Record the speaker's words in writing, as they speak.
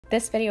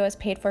This video is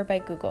paid for by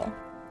Google.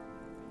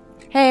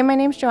 Hey, my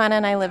name's Joanna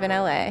and I live in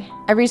LA.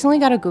 I recently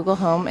got a Google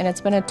Home and it's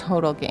been a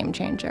total game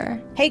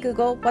changer. Hey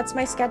Google, what's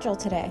my schedule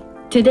today?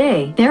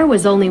 Today, there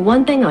was only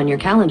one thing on your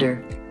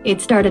calendar.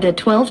 It started at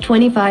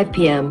 12:25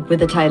 p.m.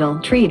 with the title,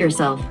 Treat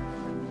Yourself.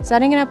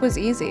 Setting it up was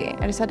easy.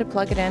 I just had to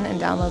plug it in and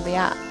download the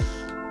app.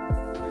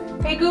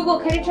 Hey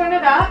Google, can you turn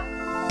it up?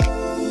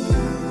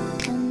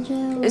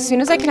 As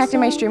soon as I connected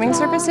my streaming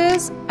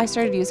services, I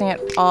started using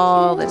it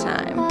all the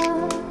time.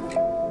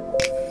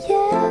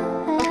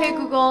 Okay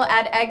Google,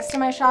 add eggs to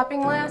my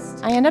shopping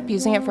list. I end up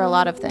using it for a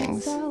lot of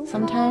things.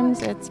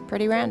 Sometimes it's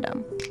pretty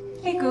random.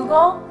 Hey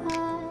Google.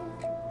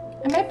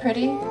 Am I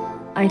pretty?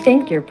 I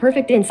think you're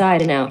perfect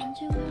inside and out.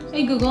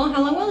 Hey Google,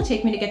 how long will it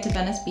take me to get to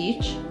Venice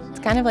Beach? It's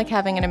kind of like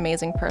having an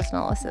amazing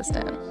personal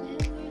assistant.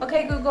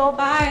 Okay Google,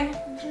 bye.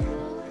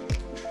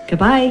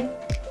 Goodbye.